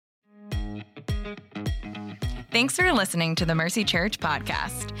Thanks for listening to the Mercy Church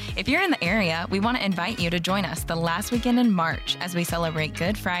podcast. If you're in the area, we want to invite you to join us the last weekend in March as we celebrate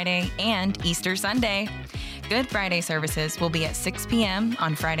Good Friday and Easter Sunday. Good Friday services will be at 6 p.m.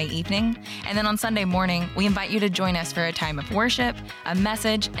 on Friday evening, and then on Sunday morning, we invite you to join us for a time of worship, a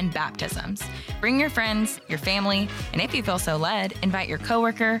message, and baptisms. Bring your friends, your family, and if you feel so led, invite your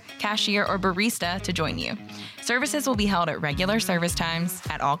coworker, cashier, or barista to join you. Services will be held at regular service times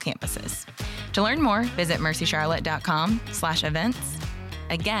at all campuses. To learn more, visit mercycharlotte.com/events.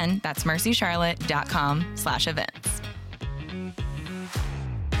 Again, that's mercycharlotte.com/events.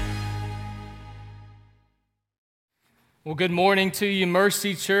 Well, good morning to you,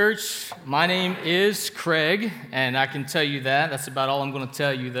 Mercy Church. My name is Craig, and I can tell you that. That's about all I'm going to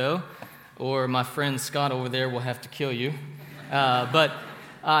tell you, though, or my friend Scott over there will have to kill you.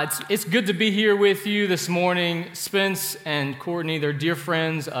 It's good to be here with you this morning. Spence and Courtney, they're dear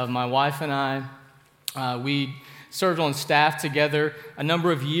friends of my wife and I. We served on staff together a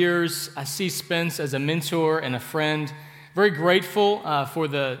number of years. I see Spence as a mentor and a friend. Very grateful for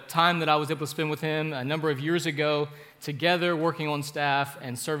the time that I was able to spend with him a number of years ago together, working on staff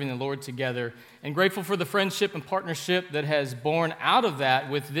and serving the Lord together. And grateful for the friendship and partnership that has born out of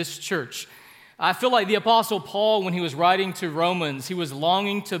that with this church. I feel like the Apostle Paul, when he was writing to Romans, he was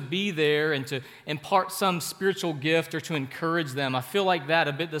longing to be there and to impart some spiritual gift or to encourage them. I feel like that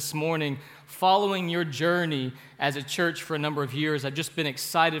a bit this morning, following your journey as a church for a number of years. I've just been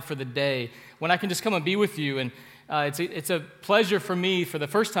excited for the day when I can just come and be with you. And it's a pleasure for me, for the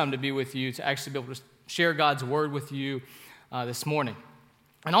first time to be with you, to actually be able to share God's word with you this morning.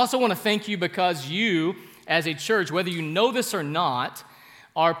 And I also want to thank you because you, as a church, whether you know this or not,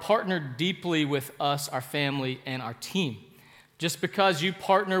 are partnered deeply with us, our family, and our team. Just because you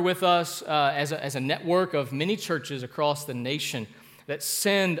partner with us as a network of many churches across the nation that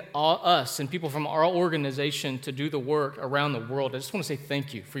send us and people from our organization to do the work around the world, I just want to say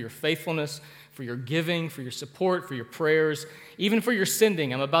thank you for your faithfulness, for your giving, for your support, for your prayers, even for your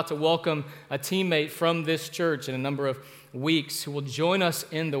sending. I'm about to welcome a teammate from this church in a number of weeks who will join us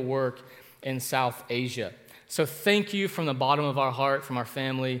in the work in South Asia. So thank you from the bottom of our heart, from our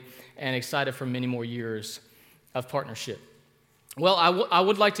family, and excited for many more years of partnership. Well, I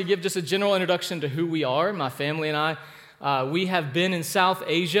would like to give just a general introduction to who we are, my family and I. We have been in South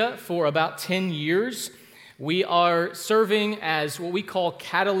Asia for about 10 years. We are serving as what we call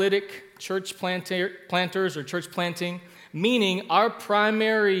catalytic church planters or church planting, meaning our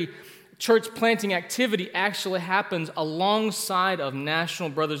primary church planting activity actually happens alongside of national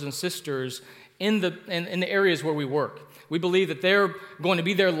brothers and sisters in the areas where we work. We believe that they're going to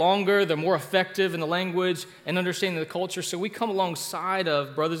be there longer, they're more effective in the language and understanding the culture, so we come alongside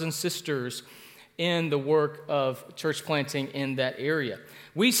of brothers and sisters in the work of church planting in that area.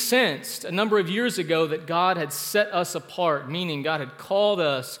 We sensed a number of years ago that God had set us apart, meaning God had called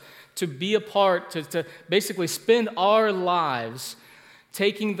us to be a part, to basically spend our lives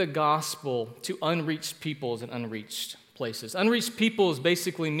taking the gospel to unreached peoples and unreached places. Unreached peoples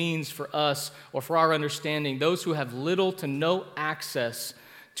basically means for us, or for our understanding, those who have little to no access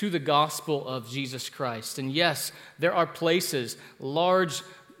to the gospel of Jesus Christ. And yes, there are places, large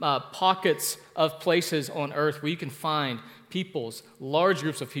pockets of places on earth where you can find peoples, large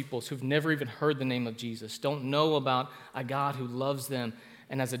groups of peoples who've never even heard the name of Jesus, don't know about a God who loves them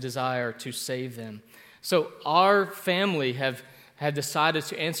and has a desire to save them. So our family have decided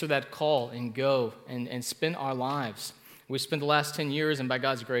to answer that call and go and spend our lives. We've spent the last 10 years, and by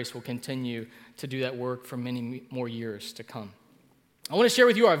God's grace, we'll continue to do that work for many more years to come. I want to share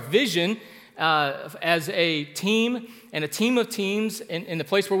with you our vision as a team and a team of teams in the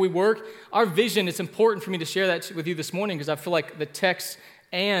place where we work. Our vision, it's important for me to share that with you this morning because I feel like the text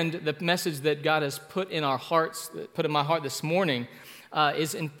and the message that God has put in our hearts, put in my heart this morning,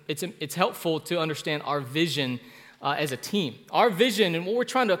 it's helpful to understand our vision as a team. Our vision and what we're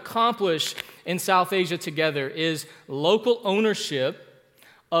trying to accomplish in South Asia together is local ownership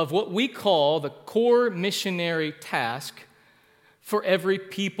of what we call the core missionary task for every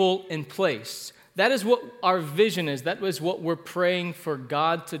people and place. That is what our vision is. That is what we're praying for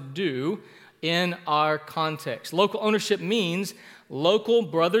God to do in our context. Local ownership means local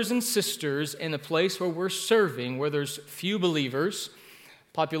brothers and sisters in the place where we're serving, where there's few believers,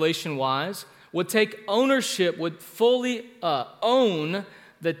 population-wise, would take ownership, would fully own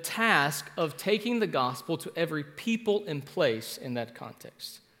the task of taking the gospel to every people and place in that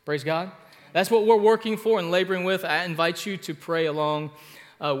context. Praise God. That's what we're working for and laboring with. I invite you to pray along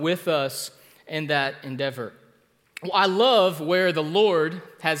with us in that endeavor. Well, I love where the Lord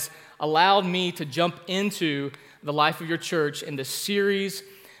has allowed me to jump into the life of your church in the series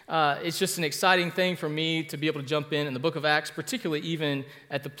it's just an exciting thing for me to be able to jump in the book of Acts, particularly even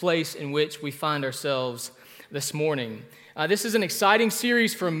at the place in which we find ourselves this morning. This is an exciting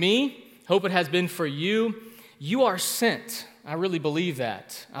series for me. Hope it has been for you. You are sent. I really believe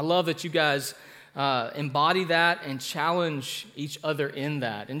that. I love that you guys embody that and challenge each other in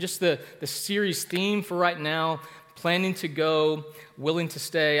that. And just the series theme for right now, planning to go, willing to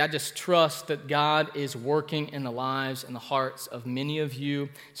stay. I just trust that God is working in the lives and the hearts of many of you,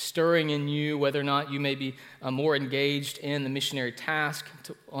 stirring in you, whether or not you may be more engaged in the missionary task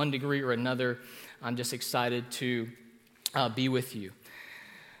to one degree or another. I'm just excited to be with you.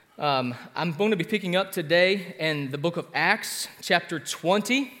 I'm going to be picking up today in the book of Acts, chapter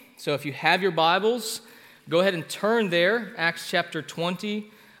 20. So if you have your Bibles, go ahead and turn there, Acts chapter 20.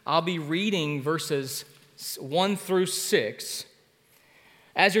 I'll be reading verses 1 through 6.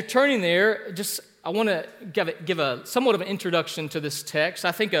 As you're turning there, I want to give a somewhat of an introduction to this text.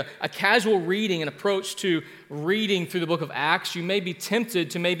 I think a casual reading and approach to reading through the book of Acts, you may be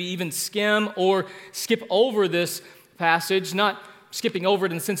tempted to maybe even skim or skip over this passage, not skipping over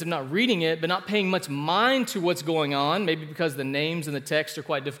it in the sense of not reading it, but not paying much mind to what's going on, maybe because the names in the text are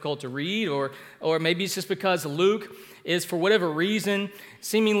quite difficult to read, or maybe it's just because Luke is, for whatever reason,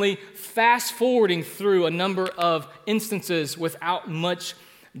 seemingly fast-forwarding through a number of instances without much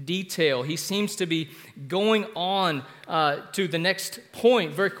detail. He seems to be going on to the next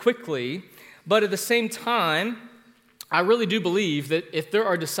point very quickly, but at the same time, I really do believe that if there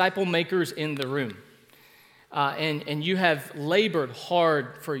are disciple makers in the room, and you have labored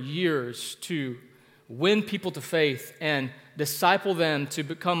hard for years to win people to faith and disciple them to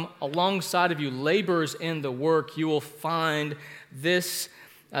become alongside of you laborers in the work, you will find this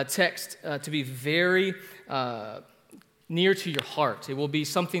text to be very near to your heart. It will be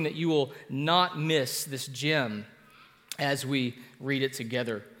something that you will not miss, this gem, as we read it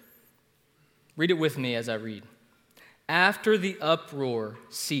together. Read it with me as I read. After the uproar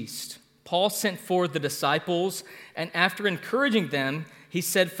ceased, Paul sent forth the disciples, and after encouraging them, he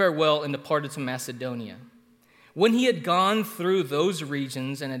said farewell and departed to Macedonia. When he had gone through those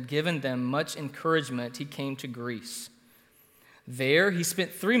regions and had given them much encouragement, he came to Greece. There he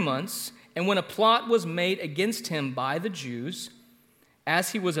spent 3 months, and when a plot was made against him by the Jews,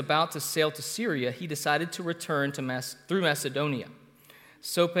 as he was about to sail to Syria, he decided to return through Macedonia.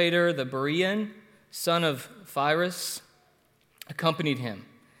 Sopater the Berean, son of Pyrrhus, accompanied him.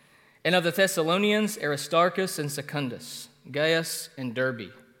 And of the Thessalonians, Aristarchus and Secundus, Gaius of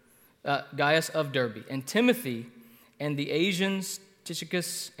Derbe, and Timothy, and the Asians,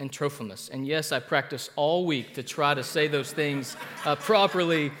 Tychicus and Trophimus. And yes, I practiced all week to try to say those things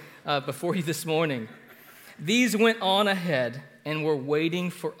properly before you this morning. These went on ahead and were waiting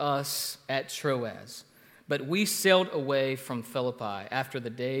for us at Troas. But we sailed away from Philippi after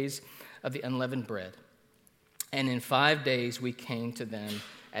the days of the unleavened bread. And in 5 days we came to them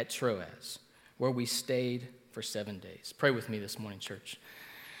at Troas, where we stayed for 7 days. Pray with me this morning, church.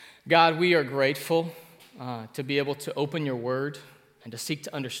 God, we are grateful to be able to open your word and to seek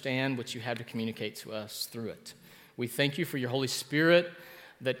to understand what you have to communicate to us through it. We thank you for your Holy Spirit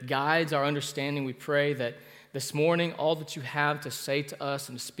that guides our understanding. We pray that this morning, all that you have to say to us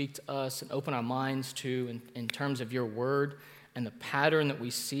and to speak to us and open our minds to in terms of your word and the pattern that we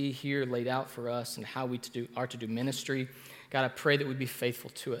see here laid out for us and how we are to do ministry, God, I pray that we'd be faithful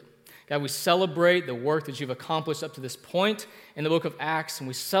to it. God, we celebrate the work that you've accomplished up to this point in the book of Acts, and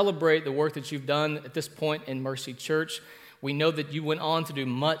we celebrate the work that you've done at this point in Mercy Church. We know that you went on to do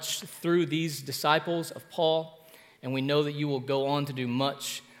much through these disciples of Paul, and we know that you will go on to do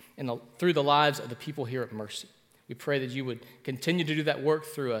much through the lives of the people here at Mercy. We pray that you would continue to do that work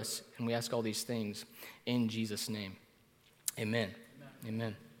through us, and we ask all these things in Jesus' name. Amen.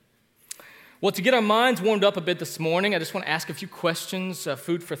 Amen. Well, to get our minds warmed up a bit this morning, I just want to ask a few questions,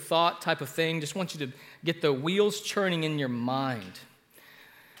 food for thought type of thing. Just want you to get the wheels churning in your mind.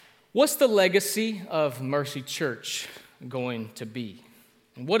 What's the legacy of Mercy Church going to be?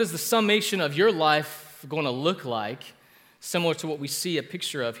 And what is the summation of your life going to look like, similar to what we see a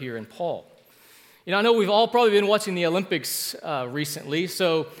picture of here in Paul? You know, I know we've all probably been watching the Olympics recently,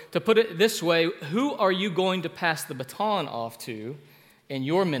 so to put it this way, who are you going to pass the baton off to in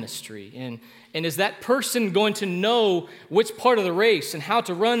your ministry? And is that person going to know which part of the race and how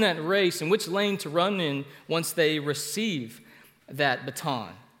to run that race and which lane to run in once they receive that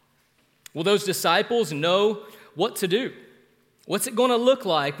baton? Will those disciples know what to do? What's it going to look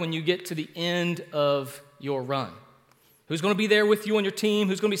like when you get to the end of your run? Who's going to be there with you on your team?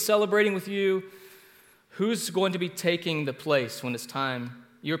 Who's going to be celebrating with you? Who's going to be taking the place when it's time,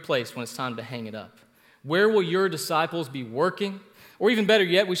 your place when it's time to hang it up? Where will your disciples be working? Or even better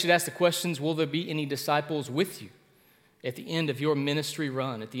yet, we should ask the questions, will there be any disciples with you at the end of your ministry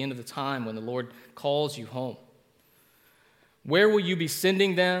run, at the end of the time when the Lord calls you home? Where will you be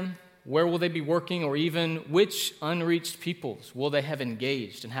sending them? Where will they be working? Or even which unreached peoples will they have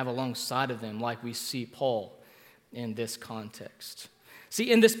engaged and have alongside of them, like we see Paul in this context?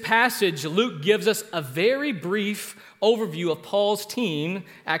 See, in this passage, Luke gives us a very brief overview of Paul's team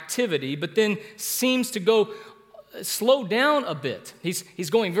activity, but then seems to slow down a bit. He's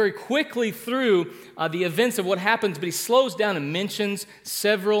going very quickly through the events of what happens, but he slows down and mentions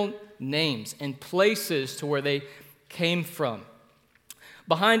several names and places to where they came from.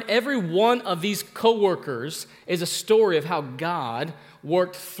 Behind every one of these co-workers is a story of how God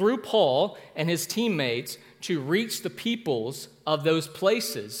worked through Paul and his teammates to reach the peoples of those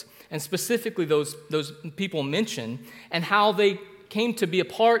places, and specifically those people mentioned, and how they came to be a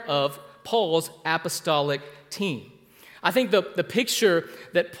part of Paul's apostolic team. I think the picture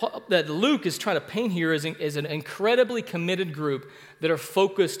that Luke is trying to paint here is an incredibly committed group that are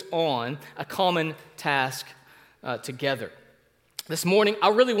focused on a common task together. This morning, I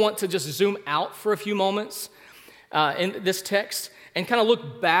really want to just zoom out for a few moments in this text and kind of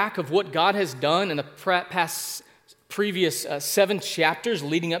look back of what God has done in the previous 7 chapters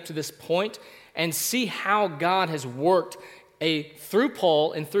leading up to this point, and see how God has worked through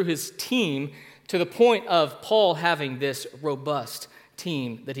Paul and through his team to the point of Paul having this robust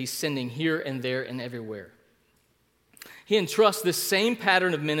team that he's sending here and there and everywhere. He entrusts this same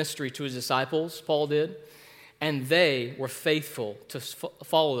pattern of ministry to his disciples, Paul did, and they were faithful to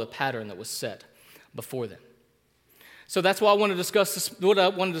follow the pattern that was set before them. So that's what I want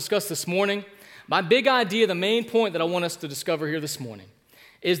to discuss this morning. My big idea, the main point that I want us to discover here this morning,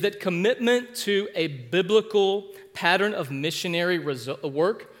 is that commitment to a biblical pattern of missionary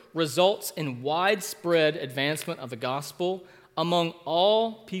work results in widespread advancement of the gospel among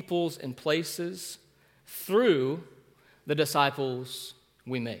all peoples and places through the disciples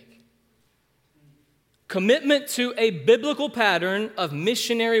we make. Commitment to a biblical pattern of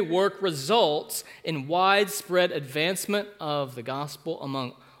missionary work results in widespread advancement of the gospel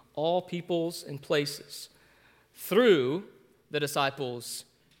among all peoples and places through the disciples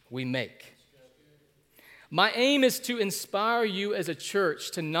we make. My aim is to inspire you as a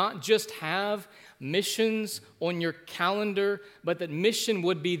church to not just have missions on your calendar, but that mission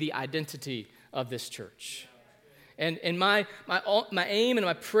would be the identity of this church. And my aim and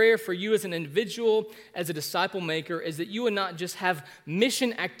my prayer for you as an individual, as a disciple maker, is that you would not just have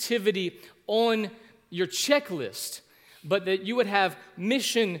mission activity on your checklist, but that you would have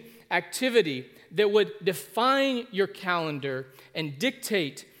mission activity that would define your calendar and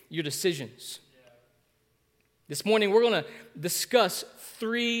dictate your decisions. This morning, we're going to discuss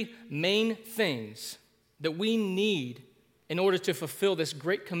 3 main things that we need in order to fulfill this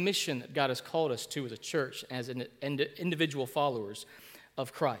great commission that God has called us to as a church, as individual followers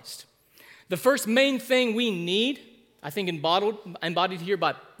of Christ. The first main thing we need, I think embodied here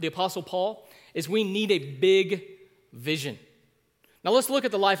by the Apostle Paul, is we need a big vision. Now let's look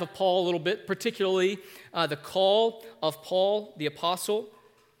at the life of Paul a little bit, particularly the call of Paul the Apostle.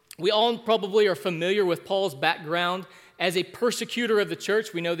 We all probably are familiar with Paul's background as a persecutor of the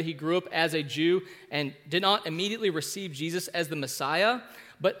church. We know that he grew up as a Jew and did not immediately receive Jesus as the Messiah.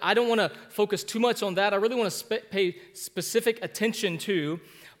 But I don't want to focus too much on that. I really want to pay specific attention to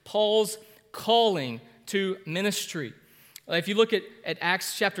Paul's calling to ministry. If you look at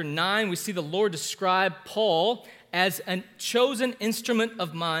Acts chapter 9, we see the Lord describe Paul as a chosen instrument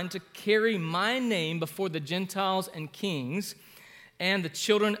of mine to carry my name before the Gentiles and kings and the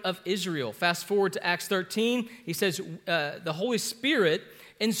children of Israel. Fast forward to Acts 13, he says the Holy Spirit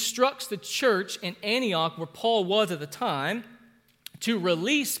instructs the church in Antioch, where Paul was at the time, to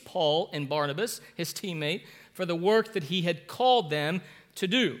release Paul and Barnabas, his teammate, for the work that he had called them to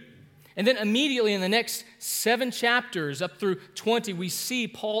do. And then immediately in the next 7 chapters, up through 20, we see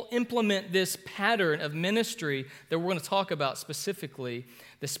Paul implement this pattern of ministry that we're going to talk about specifically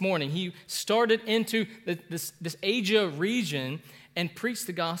this morning. He started into this Asia region and preached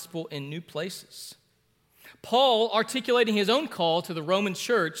the gospel in new places. Paul, articulating his own call to the Roman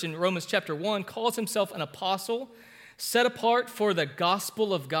church in Romans chapter 1, calls himself an apostle, set apart for the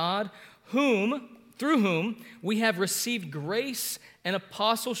gospel of God, through whom we have received grace and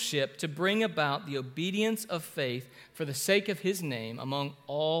apostleship to bring about the obedience of faith for the sake of his name among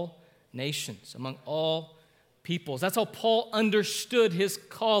all nations, among all peoples. That's how Paul understood his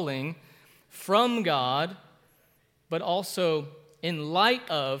calling from God, but also in light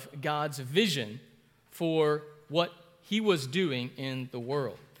of God's vision for what he was doing in the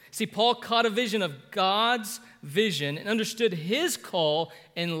world. See, Paul caught a vision of God's vision and understood his call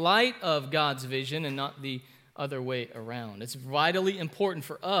in light of God's vision and not the other way around. It's vitally important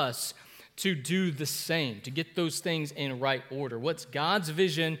for us to do the same, to get those things in right order. What's God's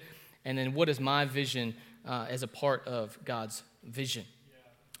vision, and then what is my vision as a part of God's vision?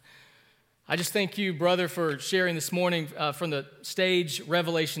 I just thank you, brother, for sharing this morning from the stage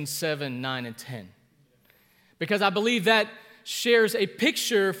Revelation 7, 9, and 10. Because I believe that shares a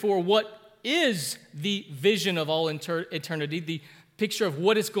picture for what is the vision of all eternity, the picture of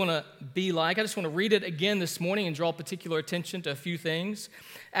what it's going to be like. I just want to read it again this morning and draw particular attention to a few things.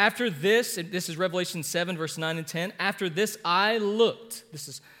 After this, and this is Revelation 7, verse 9 and 10. After this I looked, this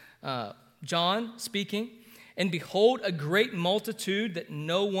is John speaking, and behold, a great multitude that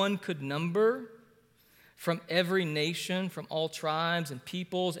no one could number, from every nation, from all tribes and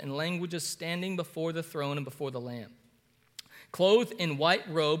peoples and languages, standing before the throne and before the Lamb, clothed in white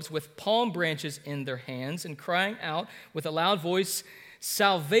robes with palm branches in their hands, and crying out with a loud voice,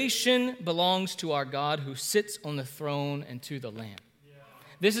 "Salvation belongs to our God who sits on the throne and to the Lamb." Yeah.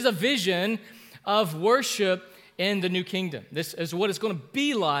 This is a vision of worship in the new kingdom. This is what it's going to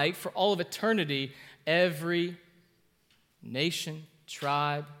be like for all of eternity. Every nation,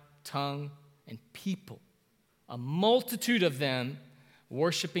 tribe, tongue, and people, a multitude of them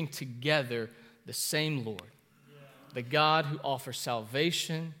worshiping together the same Lord, the God who offers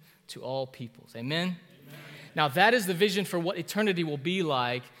salvation to all peoples. Amen? Amen? Now, that is the vision for what eternity will be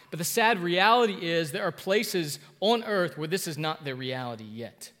like, but the sad reality is there are places on earth where this is not the reality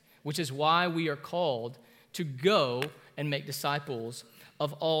yet, which is why we are called to go and make disciples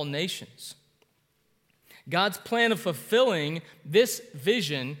of all nations. God's plan of fulfilling this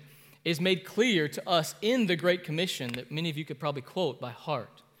vision is made clear to us in the Great Commission that many of you could probably quote by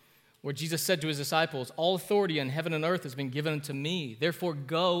heart, where Jesus said to his disciples, "All authority in heaven and earth has been given unto me. Therefore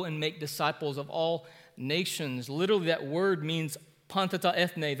go and make disciples of all nations." Literally, that word means pantata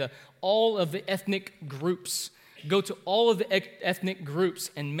ethne, all of the ethnic groups. Go to all of the ethnic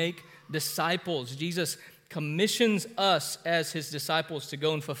groups and make disciples. Jesus commissions us as his disciples to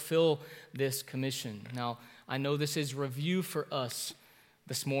go and fulfill this commission. Now, I know this is review for us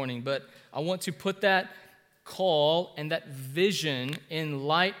this morning, but I want to put that call and that vision in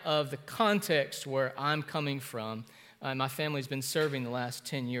light of the context where I'm coming from. My family's been serving the last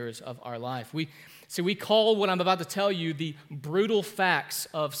 10 years of our life. We call what I'm about to tell you the brutal facts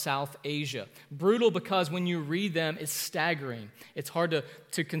of South Asia. Brutal because when you read them, it's staggering. It's hard to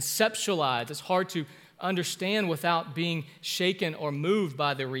conceptualize. It's hard to understand without being shaken or moved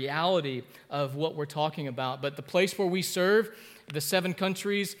by the reality of what we're talking about. But the place where we serve, the 7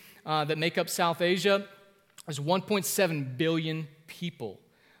 countries that make up South Asia, there's 1.7 billion people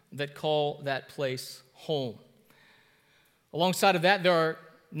that call that place home. Alongside of that, there are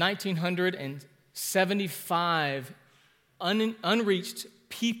 1,975 unreached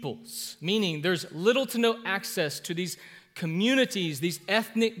peoples, meaning there's little to no access to these communities, these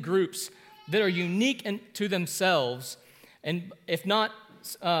ethnic groups that are unique to themselves. And if not,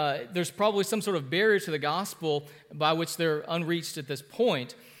 there's probably some sort of barrier to the gospel by which they're unreached at this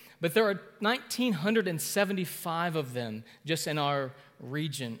point. But there are 1,975 of them just in our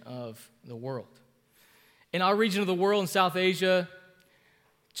region of the world. In our region of the world in South Asia,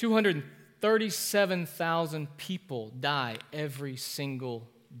 237,000 people die every single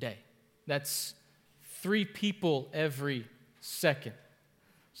day. That's 3 people every second.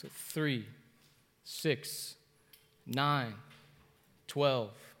 So 3, 6, 9,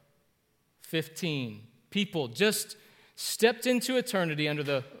 12, 15 people just stepped into eternity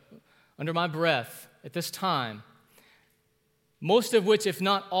under my breath at this time, most of which, if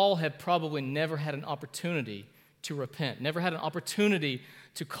not all, have probably never had an opportunity to repent, never had an opportunity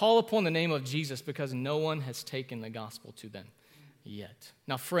to call upon the name of Jesus because no one has taken the gospel to them yet.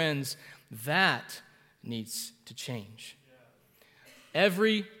 Now, friends, that needs to change.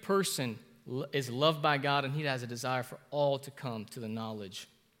 Every person is loved by God, and he has a desire for all to come to the knowledge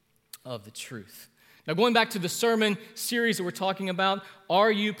of the truth. Now, going back to the sermon series that we're talking about,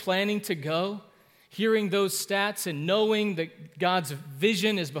 are you planning to go? Hearing those stats and knowing that God's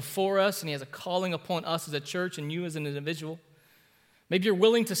vision is before us and he has a calling upon us as a church and you as an individual. Maybe you're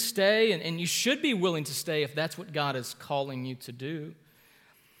willing to stay, and you should be willing to stay if that's what God is calling you to do.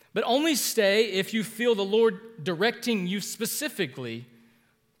 But only stay if you feel the Lord directing you specifically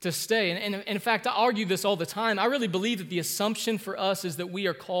to stay. And in fact, I argue this all the time. I really believe that the assumption for us is that we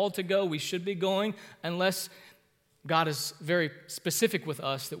are called to go. We should be going unless God is very specific with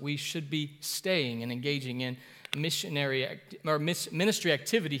us that we should be staying and engaging in ministry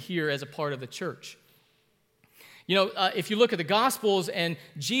activity here as a part of the church. If you look at the Gospels and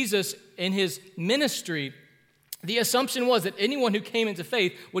Jesus in his ministry, the assumption was that anyone who came into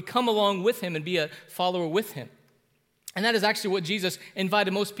faith would come along with him and be a follower with him. And that is actually what Jesus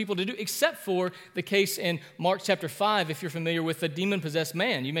invited most people to do, except for the case in Mark chapter 5, if you're familiar with the demon-possessed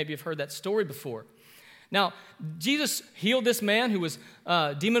man. You maybe have heard that story before. Now, Jesus healed this man who was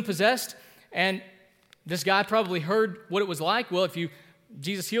demon-possessed, and this guy probably heard what it was like. Well, if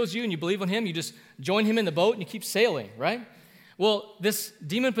Jesus heals you and you believe on him, you just join him in the boat and you keep sailing, right? Well, this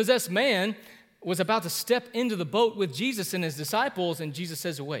demon-possessed man was about to step into the boat with Jesus and his disciples, and Jesus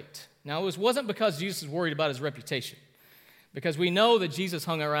says, wait. Now, it wasn't because Jesus was worried about his reputation, because we know that Jesus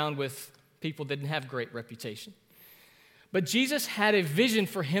hung around with people that didn't have great reputation. But Jesus had a vision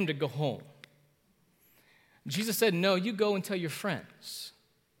for him to go home. Jesus said, no, you go and tell your friends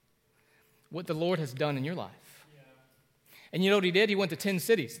what the Lord has done in your life. And you know what he did? He went to 10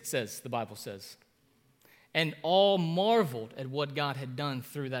 cities, the Bible says. And all marveled at what God had done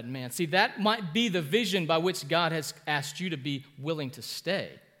through that man. See, that might be the vision by which God has asked you to be willing to stay.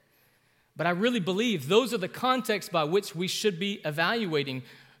 But I really believe those are the contexts by which we should be evaluating.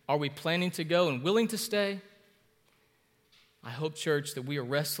 Are we planning to go and willing to stay? I hope, church, that we are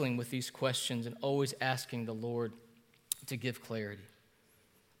wrestling with these questions and always asking the Lord to give clarity.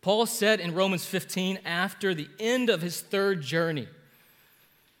 Paul said in Romans 15, after the end of his third journey,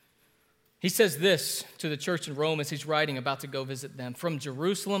 he says this to the church in Rome as he's writing, about to go visit them. From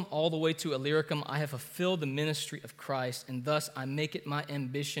Jerusalem all the way to Illyricum, I have fulfilled the ministry of Christ, and thus I make it my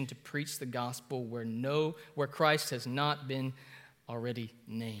ambition to preach the gospel where Christ has not been already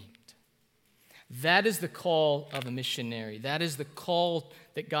named. That is the call of a missionary. That is the call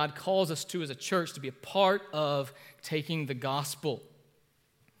that God calls us to as a church, to be a part of taking the gospel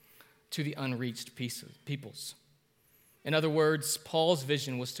to the unreached peoples. In other words, Paul's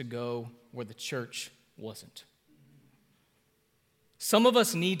vision was to go where the church wasn't. Some of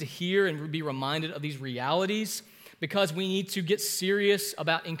us need to hear and be reminded of these realities because we need to get serious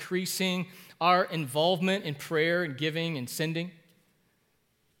about increasing our involvement in prayer and giving and sending.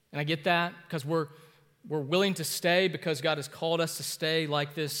 And I get that because we're willing to stay because God has called us to stay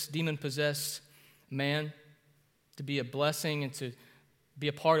like this demon-possessed man, to be a blessing and to be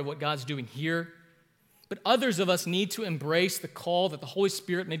a part of what God's doing here. But others of us need to embrace the call that the Holy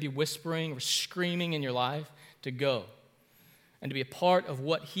Spirit may be whispering or screaming in your life to go and to be a part of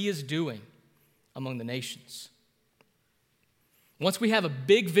what He is doing among the nations. Once we have a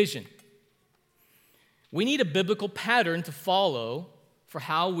big vision, we need a biblical pattern to follow for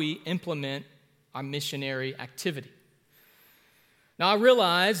how we implement our missionary activity. Now, I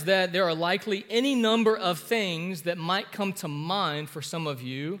realize that there are likely any number of things that might come to mind for some of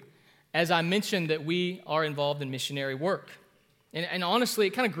you as I mentioned that we are involved in missionary work. And honestly,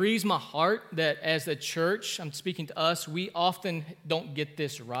 it kind of grieves my heart that as a church, I'm speaking to us, we often don't get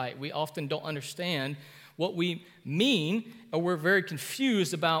this right. We often don't understand what we mean, or we're very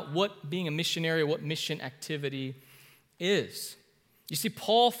confused about what being a missionary or what mission activity is. You see,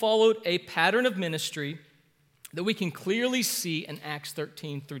 Paul followed a pattern of ministry that we can clearly see in Acts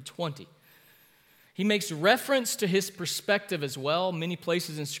 13 through 20. He makes reference to his perspective as well, many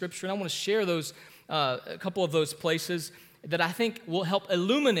places in Scripture, and I want to share those, a couple of those places that I think will help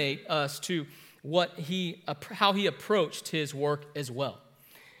illuminate us to how he approached his work as well.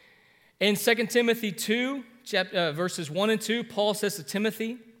 In 2 Timothy 2, verses 1 and 2, Paul says to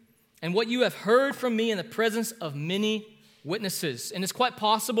Timothy, "And what you have heard from me in the presence of many witnesses." And it's quite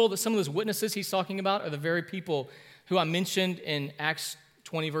possible that some of those witnesses he's talking about are the very people who I mentioned in Acts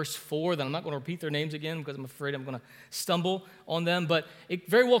 20, verse 4, that I'm not going to repeat their names again because I'm afraid I'm going to stumble on them. But it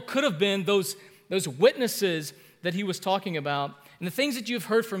very well could have been those witnesses that he was talking about. And the things that you have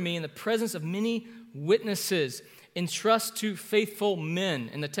heard from me in the presence of many witnesses, entrust to faithful men.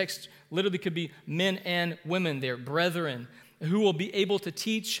 And the text literally could be men and women there, brethren, who will be able to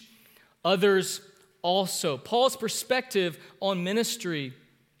teach others also. Paul's perspective on ministry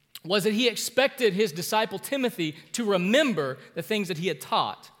was that he expected his disciple Timothy to remember the things that he had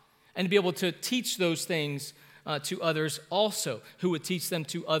taught and to be able to teach those things to others also, who would teach them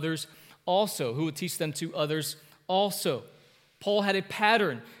to others also, who would teach them to others also. Paul had a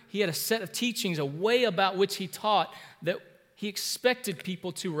pattern. He had a set of teachings, a way about which he taught that he expected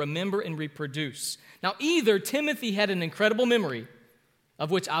people to remember and reproduce. Now, either Timothy had an incredible memory, of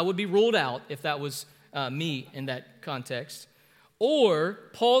which I would be ruled out if that was me in that context, or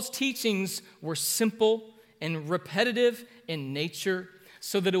Paul's teachings were simple and repetitive in nature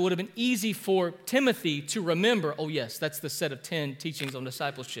so that it would have been easy for Timothy to remember, oh yes, that's the set of 10 teachings on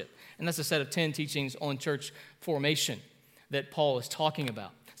discipleship, and that's the set of 10 teachings on church formation that Paul is talking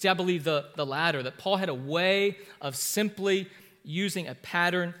about. See, I believe the latter, that Paul had a way of simply using a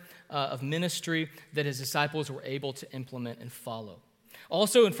pattern of ministry that his disciples were able to implement and follow.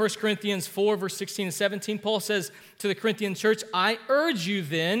 Also in 1 Corinthians 4, verse 16 and 17, Paul says to the Corinthian church, I urge you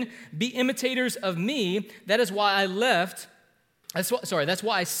then, be imitators of me. That's why I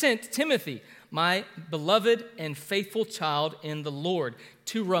sent Timothy, my beloved and faithful child in the Lord,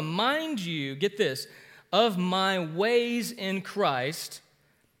 to remind you, get this, of my ways in Christ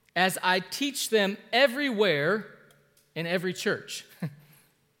as I teach them everywhere in every church.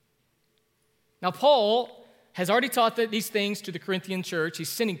 Now, Paul has already taught these things to the Corinthian church. He's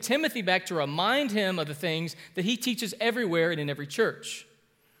sending Timothy back to remind him of the things that he teaches everywhere and in every church.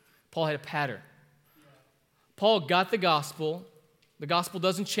 Paul had a pattern. Paul got the gospel. The gospel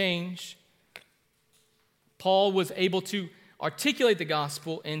doesn't change. Paul was able to articulate the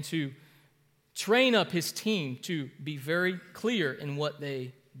gospel and to train up his team to be very clear in what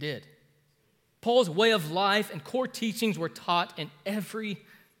they did. Paul's way of life and core teachings were taught in every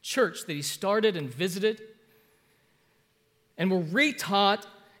church that he started and visited, and were retaught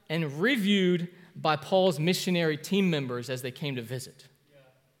and reviewed by Paul's missionary team members as they came to visit.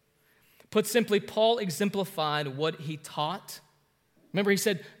 Put simply, Paul exemplified what he taught. Remember, he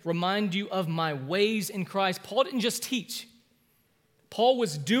said, remind you of my ways in Christ. Paul didn't just teach. Paul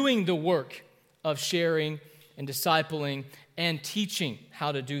was doing the work of sharing and discipling and teaching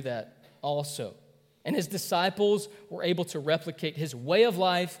how to do that also. And his disciples were able to replicate his way of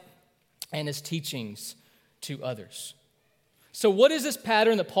life and his teachings to others. So what is this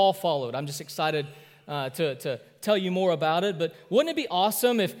pattern that Paul followed? I'm just excited to tell you more about it, but wouldn't it be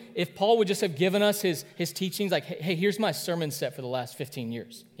awesome if Paul would just have given us his teachings like, hey, here's my sermon set for the last 15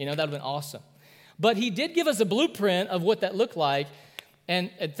 years. You know, that would have been awesome. But he did give us a blueprint of what that looked like,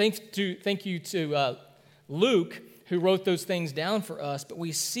 and thank you to Luke, who wrote those things down for us, but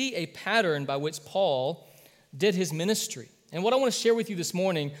we see a pattern by which Paul did his ministry. And what I want to share with you this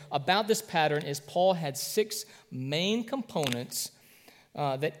morning about this pattern is Paul had 6 main components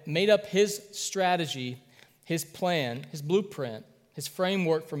that made up his strategy, his plan, his blueprint, his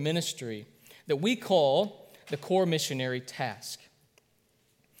framework for ministry that we call the core missionary task.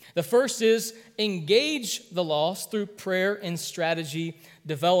 The first is engage the lost through prayer and strategy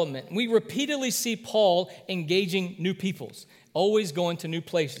development. We repeatedly see Paul engaging new peoples, always going to new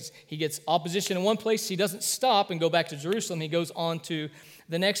places. He gets opposition in one place. He doesn't stop and go back to Jerusalem. He goes on to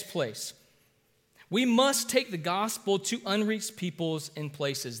the next place. We must take the gospel to unreached peoples and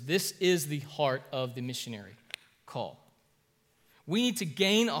places. This is the heart of the missionary call. We need to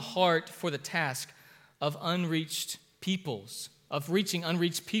gain a heart for the task of unreached peoples, of reaching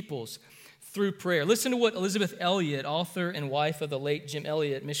unreached peoples through prayer. Listen to what Elisabeth Elliot, author and wife of the late Jim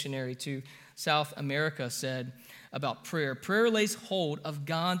Elliot, missionary to South America, said about prayer. Prayer lays hold of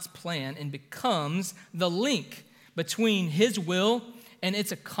God's plan and becomes the link between His will and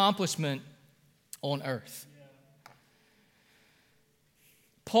its accomplishment on earth.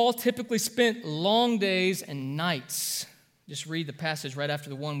 Paul typically spent long days and nights. Just read the passage right after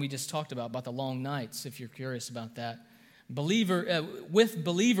the one we just talked about the long nights, if you're curious about that. With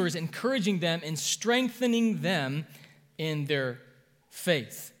believers, encouraging them and strengthening them in their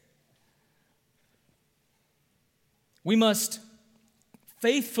faith. We must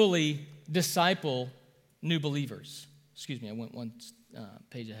faithfully disciple new believers. Excuse me, I went one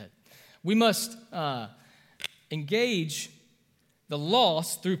page ahead. We must engage the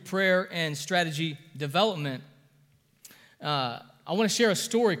lost through prayer and strategy development. I want to share a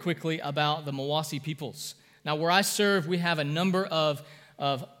story quickly about the Mawasi peoples. Now, where I serve, we have a number of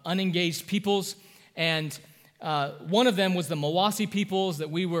unengaged peoples, and one of them was the Mawasi peoples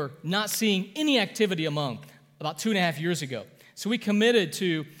that we were not seeing any activity among about 2.5 years ago. So we committed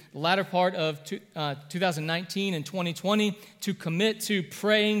to the latter part of 2019 and 2020 to commit to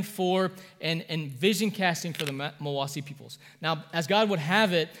praying for and vision casting for the Mawasi peoples. Now, as God would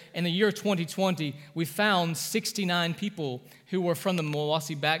have it, in the year 2020, we found 69 people who were from the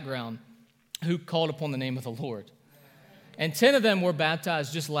Mawasi background who called upon the name of the Lord. And 10 of them were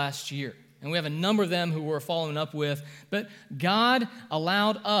baptized just last year. And we have a number of them who we're following up with. But God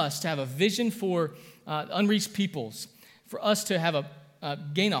allowed us to have a vision for unreached peoples, for us to have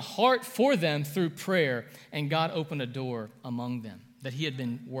gain a heart for them through prayer, and God opened a door among them that He had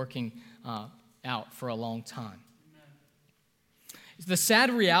been working out for a long time. The sad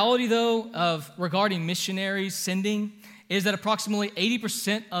reality, though, regarding missionaries sending is that approximately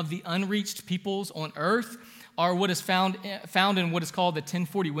 80% of the unreached peoples on earth are what is found in what is called the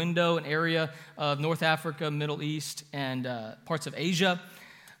 1040 window, an area of North Africa, Middle East, and parts of Asia.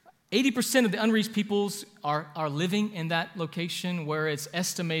 80% of the unreached peoples are living in that location, where it's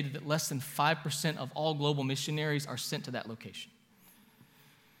estimated that less than 5% of all global missionaries are sent to that location.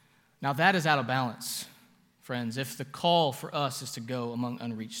 Now that is out of balance, friends, if the call for us is to go among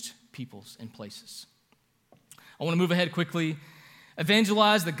unreached peoples and places. I want to move ahead quickly.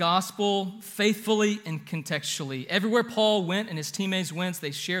 Evangelize the gospel faithfully and contextually. Everywhere Paul went and his teammates went,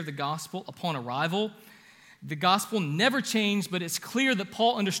 they shared the gospel upon arrival. The gospel never changed, but it's clear that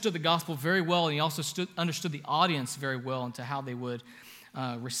Paul understood the gospel very well, and he also understood the audience very well into how they would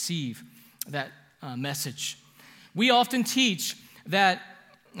receive that message. We often teach that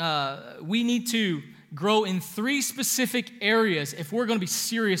we need to grow in 3 specific areas if we're going to be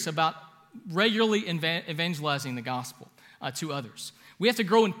serious about regularly evangelizing the gospel to others. We have to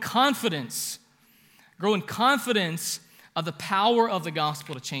grow in confidence of the power of the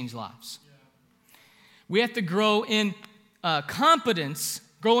gospel to change lives. We have to grow in competence,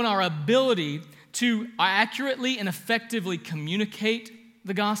 grow in our ability to accurately and effectively communicate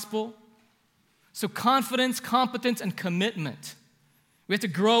the gospel. So confidence, competence, and commitment. We have to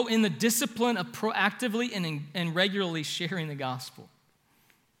grow in the discipline of proactively and regularly sharing the gospel.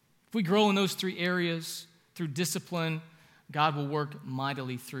 If we grow in those 3 areas through discipline, God will work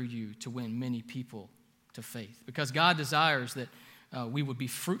mightily through you to win many people to faith, because God desires that we would be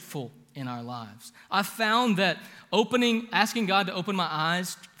fruitful in our lives. I've found that asking God to open my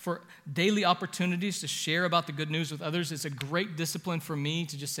eyes for daily opportunities to share about the good news with others is a great discipline for me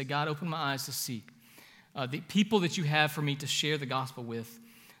to just say, God, open my eyes to see the people that you have for me to share the gospel with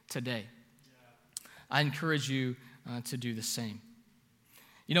today. I encourage you to do the same.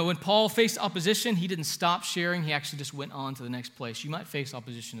 You know, when Paul faced opposition, he didn't stop sharing. He actually just went on to the next place. You might face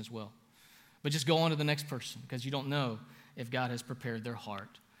opposition as well, but just go on to the next person, because you don't know if God has prepared their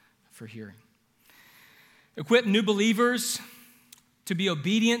heart for hearing. Equip new believers to be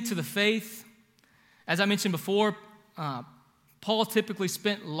obedient to the faith. As I mentioned before, Paul typically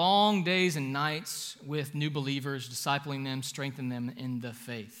spent long days and nights with new believers, discipling them, strengthening them in the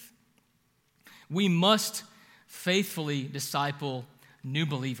faith. We must faithfully disciple new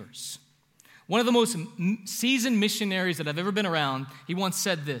believers. One of the most seasoned missionaries that I've ever been around, he once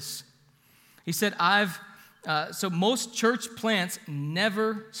said this. He said, so most church plants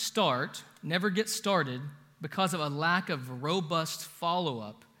never get started because of a lack of robust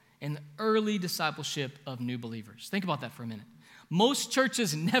follow-up in the early discipleship of new believers. Think about that for a minute. Most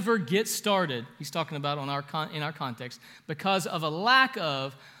churches never get started, he's talking about in our context, because of a lack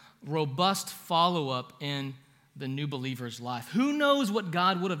of robust follow-up in the new believer's life. Who knows what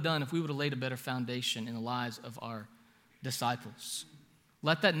God would have done if we would have laid a better foundation in the lives of our disciples?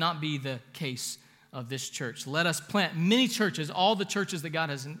 Let that not be the case of this church. Let us plant many churches, all the churches that God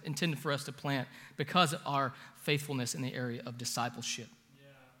has intended for us to plant, because of our faithfulness in the area of discipleship.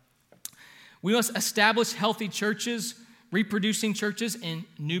 Yeah. We must establish healthy churches, reproducing churches in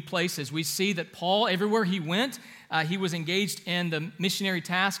new places. We see that Paul, everywhere he went, he was engaged in the missionary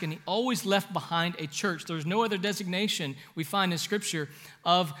task, and he always left behind a church. There's no other designation we find in Scripture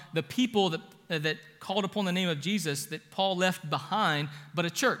of the people that called upon the name of Jesus that Paul left behind, but a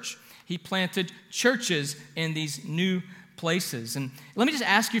church. He planted churches in these new places. And let me just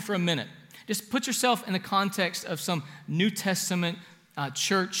ask you for a minute. Just put yourself in the context of some New Testament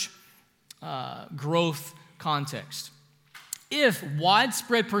church growth context. If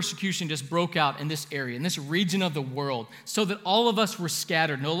widespread persecution just broke out in this area, in this region of the world, so that all of us were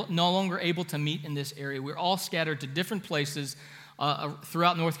scattered, no longer able to meet in this area, we're all scattered to different places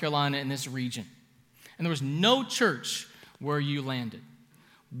throughout North Carolina in this region, and there was no church where you landed,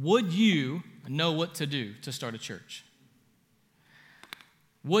 would you know what to do to start a church?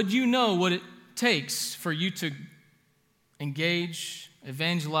 Would you know what it takes for you to engage,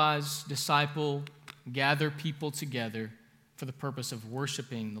 evangelize, disciple, gather people together for the purpose of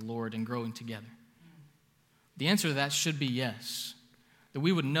worshiping the Lord and growing together? The answer to that should be yes. That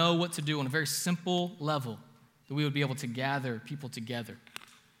we would know what to do on a very simple level. That we would be able to gather people together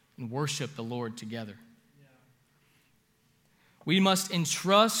and worship the Lord together. Yeah. We must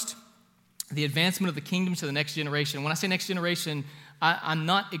entrust the advancement of the kingdom to the next generation. When I say next generation, I'm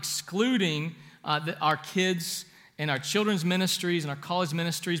not excluding our kids and our children's ministries and our college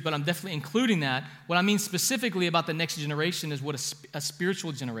ministries, but I'm definitely including that. What I mean specifically about the next generation is what a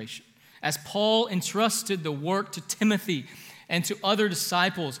spiritual generation. As Paul entrusted the work to Timothy and to other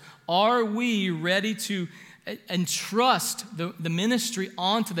disciples, are we ready to entrust the ministry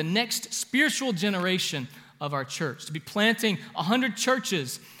on to the next spiritual generation of our church? To be planting 100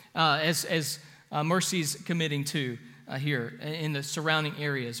 churches as Mercy's committing to here in the surrounding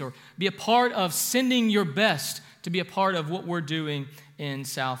areas, or be a part of sending your best to be a part of what we're doing in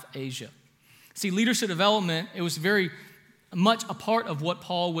South Asia. See, leadership development, it was very much a part of what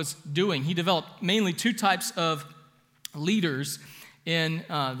Paul was doing. He developed mainly two types of leaders in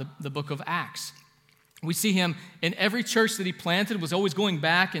the book of Acts. We see him in every church that he planted was always going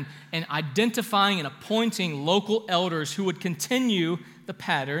back and identifying and appointing local elders who would continue the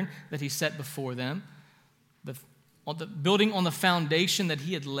pattern that he set before them, building on the foundation that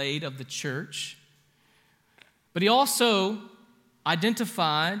he had laid of the church. But he also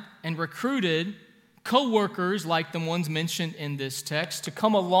identified and recruited co-workers like the ones mentioned in this text to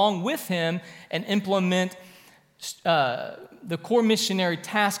come along with him and implement the core missionary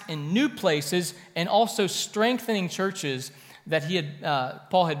task in new places and also strengthening churches that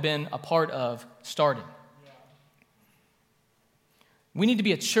Paul had been a part of starting. We need to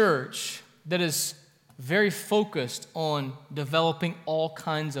be a church that is very focused on developing all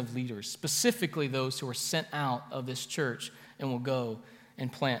kinds of leaders, specifically those who are sent out of this church and will go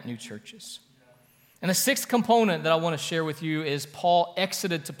and plant new churches. And the sixth component that I want to share with you is Paul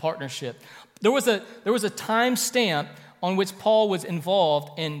exited to partnership. There was a time stamp on which Paul was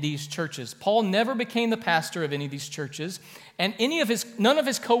involved in these churches. Paul never became the pastor of any of these churches, and none of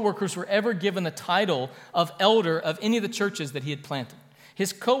his co-workers were ever given the title of elder of any of the churches that he had planted.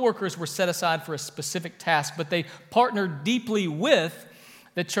 His co-workers were set aside for a specific task, but they partnered deeply with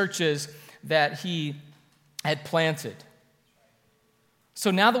the churches that he had planted. So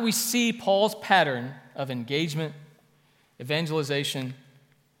now that we see Paul's pattern of engagement, evangelization,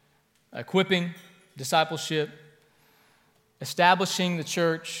 equipping, discipleship, establishing the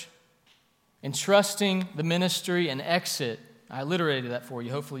church, entrusting the ministry, and exit, I alliterated that for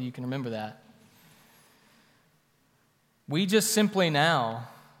you. Hopefully you can remember that. We just simply now,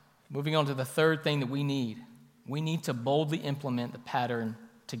 moving on to the third thing that we need to boldly implement the pattern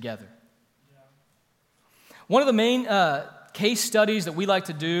together. One of the main case studies that we like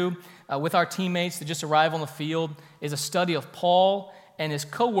to do with our teammates that just arrive on the field is a study of Paul and his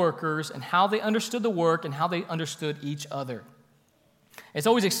co-workers and how they understood the work and how they understood each other. It's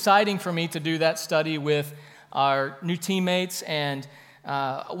always exciting for me to do that study with our new teammates, and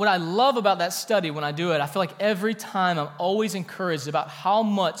what I love about that study when I do it, I feel like every time I'm always encouraged about how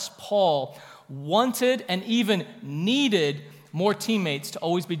much Paul wanted and even needed more teammates to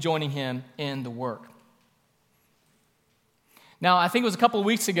always be joining him in the work. Now, I think it was a couple of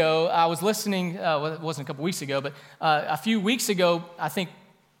weeks ago, I was listening, it wasn't a couple of weeks ago, but a few weeks ago, I think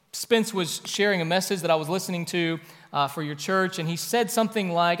Spence was sharing a message that I was listening to for your church, and he said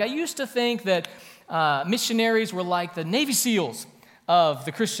something like, I used to think that missionaries were like the Navy SEALs of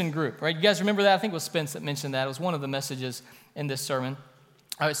the Christian group, right? You guys remember that? I think it was Spence that mentioned that. It was one of the messages in this sermon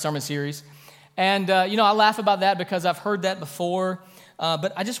series. And, I laugh about that because I've heard that before,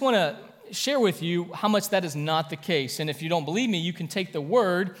 but I just want to share with you how much that is not the case. And if you don't believe me, you can take the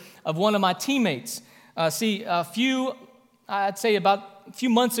word of one of my teammates. I'd say about a few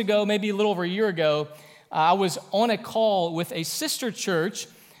months ago, maybe a little over a year ago, I was on a call with a sister church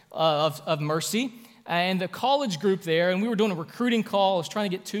of Mercy and the college group there, and we were doing a recruiting call. I was trying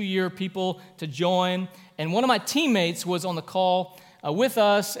to get 2-year people to join, and one of my teammates was on the call with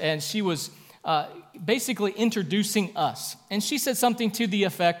us, and she was basically introducing us. And she said something to the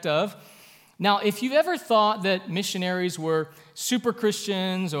effect of, now, if you've ever thought that missionaries were super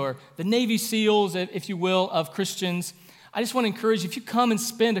Christians or the Navy SEALs, if you will, of Christians, I just want to encourage you, if you come and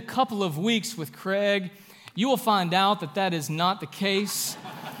spend a couple of weeks with Craig, you will find out that that is not the case.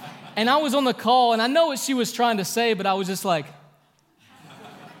 And I was on the call, and I know what she was trying to say, but I was just like,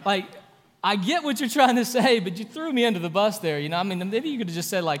 I get what you're trying to say, but you threw me under the bus there, I mean, maybe you could have just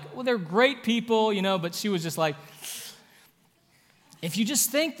said well, they're great people, but she was just like, if you just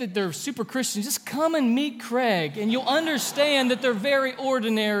think that they're super Christians, just come and meet Craig, and you'll understand that they're very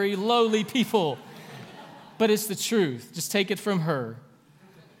ordinary, lowly people. But it's the truth. Just take it from her.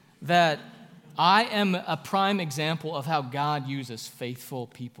 That I am a prime example of how God uses faithful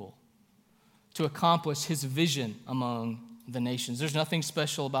people to accomplish his vision among the nations. There's nothing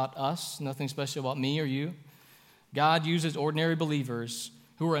special about us, nothing special about me or you. God uses ordinary believers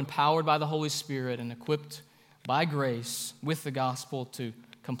who are empowered by the Holy Spirit and equipped by grace with the gospel to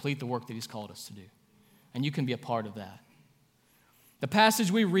complete the work that he's called us to do. And you can be a part of that. The passage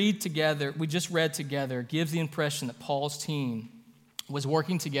we just read together, gives the impression that Paul's team was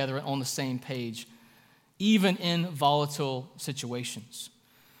working together on the same page, even in volatile situations.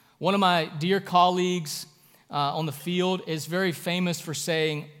 One of my dear colleagues on the field is very famous for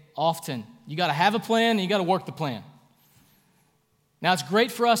saying often, you got to have a plan and you got to work the plan. Now, it's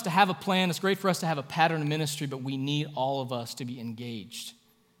great for us to have a plan. It's great for us to have a pattern of ministry, but we need all of us to be engaged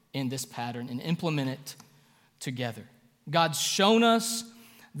in this pattern and implement it together. God's shown us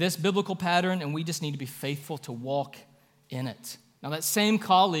this biblical pattern, and we just need to be faithful to walk in it. Now, that same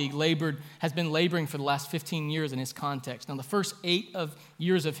colleague has been laboring for the last 15 years in his context. Now, the first 8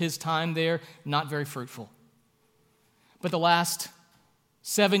 years of his time there, not very fruitful. But the last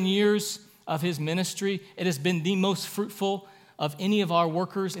 7 years of his ministry, it has been the most fruitful of any of our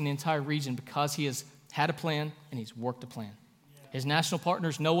workers in the entire region because he has had a plan and he's worked a plan. His national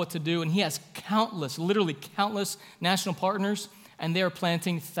partners know what to do, and he has literally countless national partners, and they are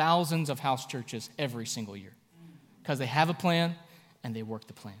planting thousands of house churches every single year because they have a plan and they work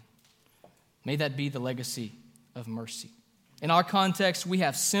the plan. May that be the legacy of Mercy. In our context, we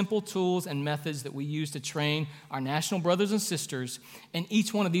have simple tools and methods that we use to train our national brothers and sisters in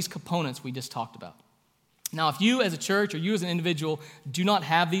each one of these components we just talked about. Now, if you as a church or you as an individual do not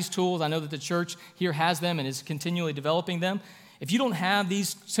have these tools, I know that the church here has them and is continually developing them. If you don't have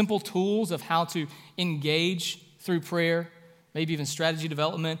these simple tools of how to engage through prayer, maybe even strategy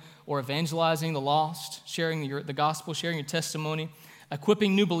development or evangelizing the lost, sharing the gospel, sharing your testimony,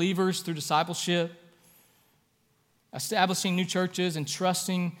 equipping new believers through discipleship, establishing new churches, and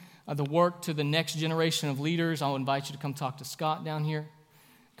trusting the work to the next generation of leaders, I'll invite you to come talk to Scott down here.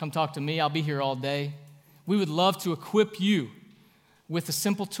 Come talk to me. I'll be here all day. We would love to equip you with the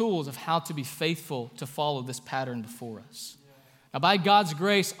simple tools of how to be faithful to follow this pattern before us. Now, by God's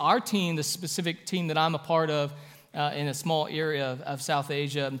grace, our team, the specific team that I'm a part of in a small area of South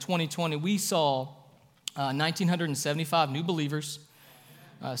Asia, in 2020, we saw 1,975 new believers,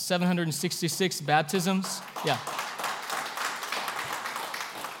 766 baptisms. Yeah.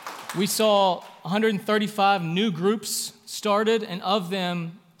 We saw 135 new groups started, and of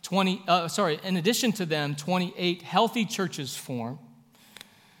them, in addition to them, 28 healthy churches formed,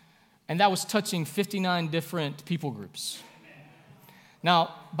 and that was touching 59 different people groups.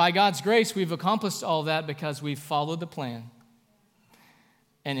 Now, by God's grace, we've accomplished all that because we've followed the plan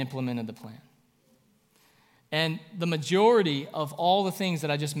and implemented the plan. And the majority of all the things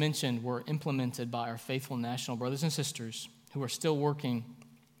that I just mentioned were implemented by our faithful national brothers and sisters who are still working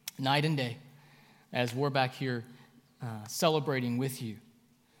night and day as we're back here celebrating with you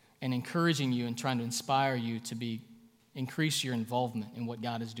and encouraging you and trying to inspire you to increase your involvement in what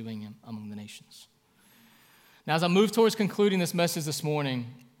God is doing among the nations. Now, as I move towards concluding this message this morning,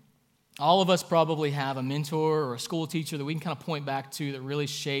 all of us probably have a mentor or a school teacher that we can kind of point back to that really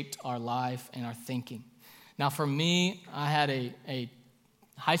shaped our life and our thinking. Now, for me, I had a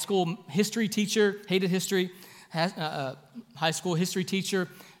high school history teacher, hated history, high school history teacher,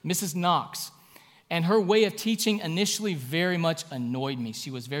 Mrs. Knox. And her way of teaching initially very much annoyed me.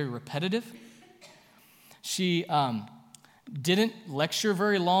 She was very repetitive. She didn't lecture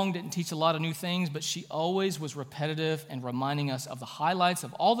very long, didn't teach a lot of new things, but she always was repetitive and reminding us of the highlights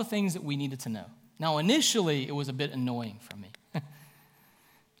of all the things that we needed to know. Now, initially, it was a bit annoying for me.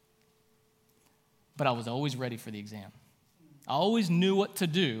 But I was always ready for the exam. I always knew what to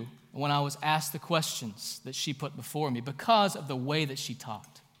do when I was asked the questions that she put before me because of the way that she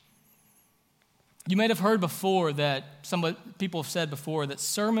taught. You may have heard before that people have said before that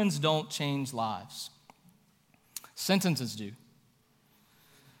sermons don't change lives. Sentences do.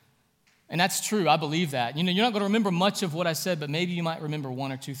 And that's true. I believe that. You're not going to remember much of what I said, but maybe you might remember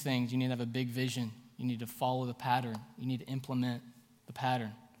one or two things. You need to have a big vision. You need to follow the pattern. You need to implement the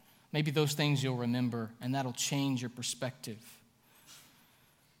pattern. Maybe those things you'll remember, and that'll change your perspective.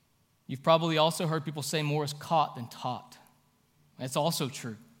 You've probably also heard people say more is caught than taught. That's also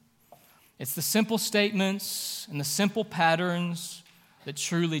true. It's the simple statements and the simple patterns that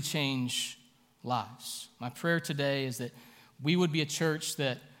truly change lives. My prayer today is that we would be a church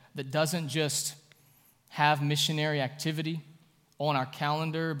that doesn't just have missionary activity on our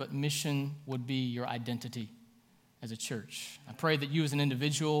calendar, but mission would be your identity as a church. I pray that you as an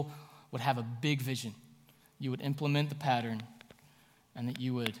individual would have a big vision. You would implement the pattern, and that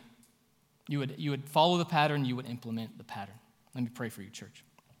you would follow the pattern, you would implement the pattern. Let me pray for you, church.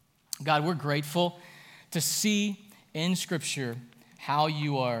 God, we're grateful to see in Scripture how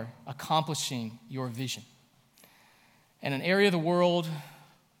you are accomplishing your vision. In an area of the world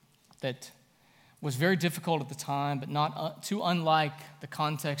that was very difficult at the time, but not too unlike the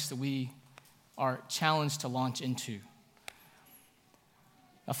context that we are challenged to launch into.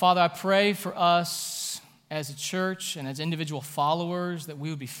 Now, Father, I pray for us as a church and as individual followers that we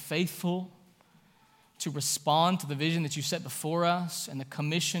would be faithful to respond to the vision that you set before us and the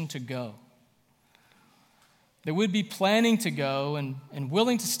commission to go. That we'd be planning to go and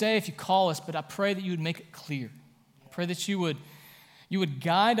willing to stay if you call us, but I pray that you would make it clear. I pray that you would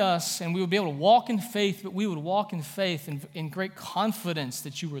guide us and we would be able to walk in faith, but we would walk in faith in great confidence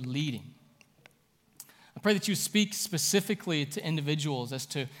that you were leading. I pray that you speak specifically to individuals as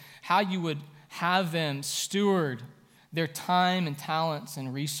to how you would have them steward their time and talents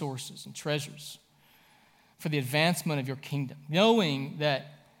and resources and treasures for the advancement of your kingdom, knowing that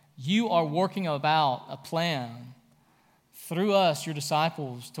you are working about a plan through us, your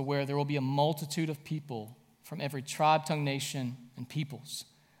disciples, to where there will be a multitude of people from every tribe, tongue, nation, and peoples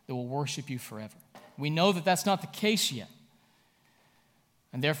that will worship you forever. We know that that's not the case yet,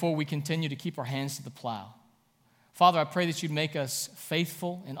 and therefore we continue to keep our hands to the plow. Father, I pray that you'd make us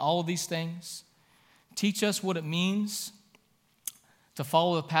faithful in all of these things. Teach us what it means to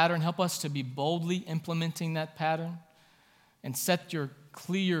follow the pattern. Help us to be boldly implementing that pattern, and set your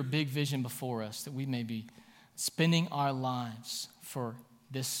clear, big vision before us that we may be spending our lives for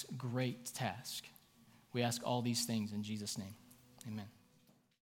this great task. We ask all these things in Jesus' name. Amen.